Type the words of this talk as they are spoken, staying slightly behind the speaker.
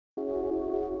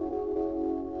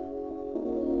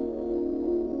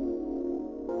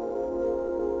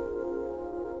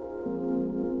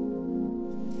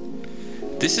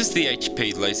This is the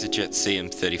HP LaserJet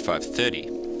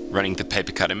CM3530, running the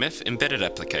PaperCut MF embedded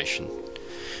application.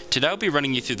 Today I'll be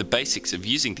running you through the basics of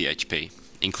using the HP,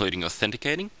 including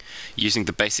authenticating, using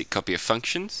the basic copier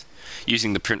functions,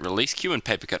 using the print release queue and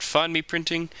PaperCut Find Me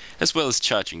printing, as well as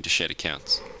charging to shared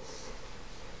accounts.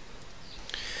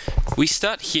 We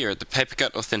start here at the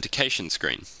PaperCut Authentication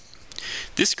Screen.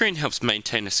 This screen helps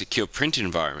maintain a secure print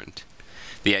environment.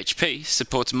 The HP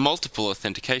supports multiple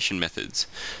authentication methods,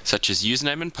 such as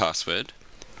username and password,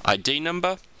 ID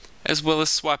number, as well as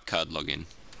swipe card login.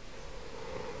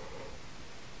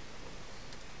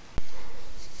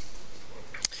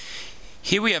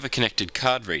 Here we have a connected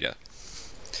card reader.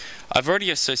 I've already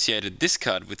associated this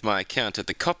card with my account at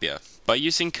the copier by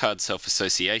using card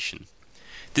self-association.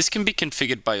 This can be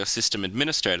configured by your system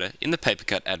administrator in the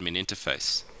PaperCut admin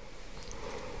interface.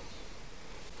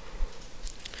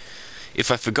 If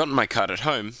I've forgotten my card at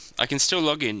home, I can still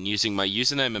log in using my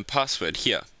username and password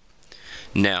here.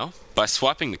 Now, by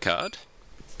swiping the card,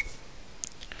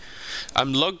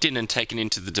 I'm logged in and taken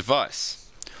into the device.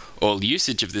 All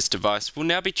usage of this device will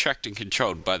now be tracked and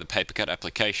controlled by the PaperCut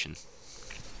application.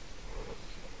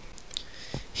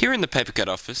 Here in the PaperCut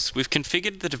office, we've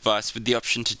configured the device with the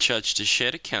option to charge to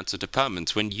shared accounts or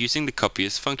departments when using the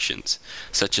copier's functions,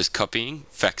 such as copying,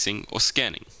 faxing, or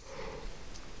scanning.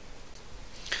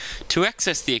 To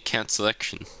access the account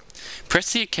selection,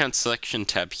 press the Account Selection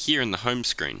tab here in the home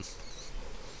screen.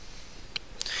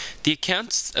 The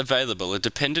accounts available are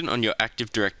dependent on your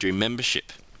Active Directory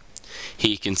membership.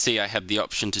 Here you can see I have the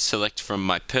option to select from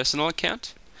my personal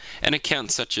account, and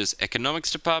accounts such as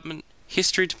Economics Department,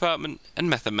 History Department, and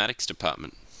Mathematics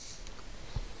Department.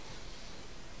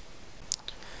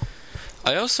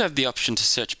 I also have the option to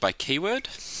search by keyword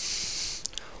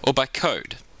or by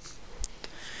code.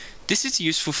 This is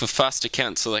useful for fast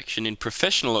account selection in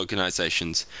professional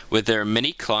organizations where there are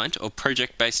many client or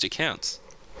project-based accounts.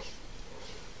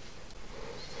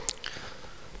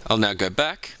 I'll now go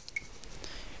back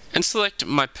and select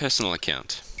my personal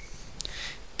account.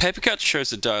 PaperCut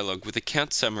shows a dialog with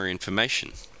account summary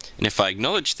information, and if I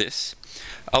acknowledge this,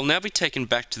 I'll now be taken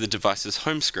back to the device's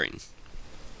home screen.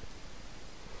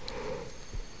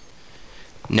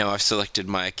 Now I've selected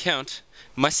my account,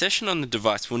 my session on the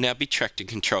device will now be tracked and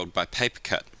controlled by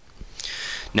PaperCut.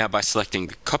 Now by selecting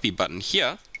the Copy button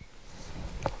here,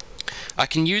 I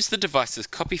can use the device's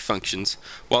copy functions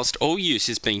whilst all use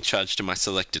is being charged to my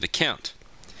selected account.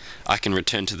 I can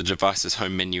return to the device's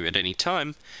home menu at any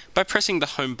time by pressing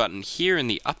the Home button here in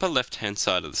the upper left-hand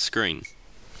side of the screen.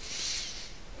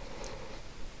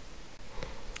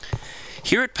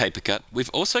 Here at PaperCut,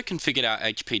 we've also configured our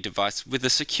HP device with a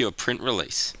secure print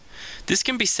release. This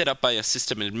can be set up by your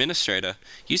system administrator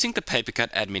using the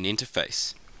PaperCut admin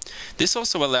interface. This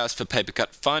also allows for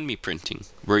PaperCut Find Me printing,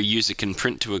 where a user can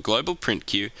print to a global print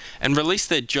queue and release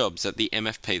their jobs at the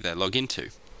MFP they log into.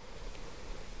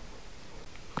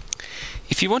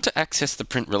 If you want to access the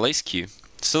print release queue,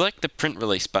 select the Print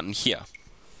Release button here.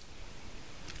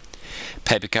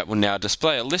 PaperCut will now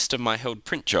display a list of my held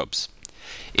print jobs.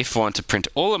 If I want to print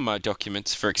all of my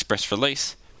documents for express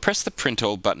release, press the Print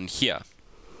All button here.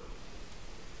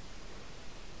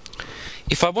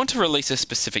 If I want to release a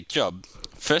specific job,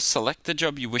 first select the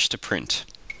job you wish to print,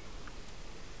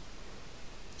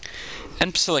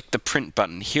 and select the Print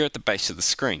button here at the base of the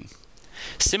screen.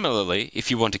 Similarly, if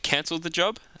you want to cancel the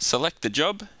job, select the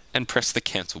job and press the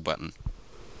Cancel button.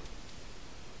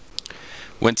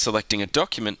 When selecting a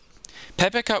document,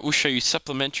 PaperCut will show you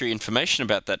supplementary information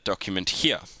about that document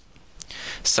here,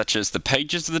 such as the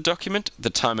pages of the document, the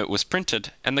time it was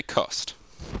printed, and the cost.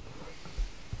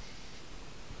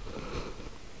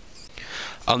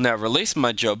 I'll now release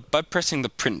my job by pressing the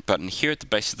Print button here at the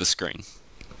base of the screen.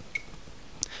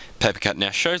 PaperCut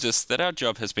now shows us that our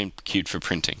job has been queued for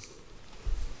printing.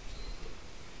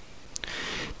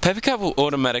 PaperCut will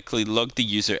automatically log the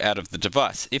user out of the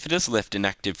device if it is left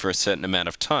inactive for a certain amount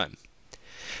of time.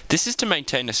 This is to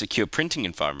maintain a secure printing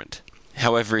environment.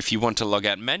 However, if you want to log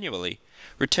out manually,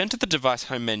 return to the device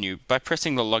home menu by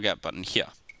pressing the Logout button here,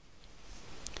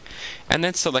 and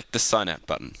then select the Sign Out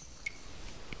button.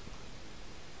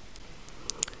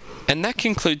 And that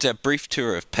concludes our brief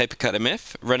tour of PaperCut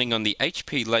MF running on the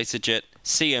HP LaserJet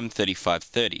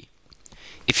CM3530.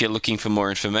 If you're looking for more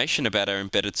information about our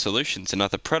embedded solutions and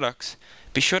other products,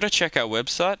 be sure to check our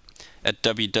website at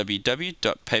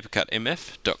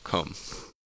www.papercutmf.com.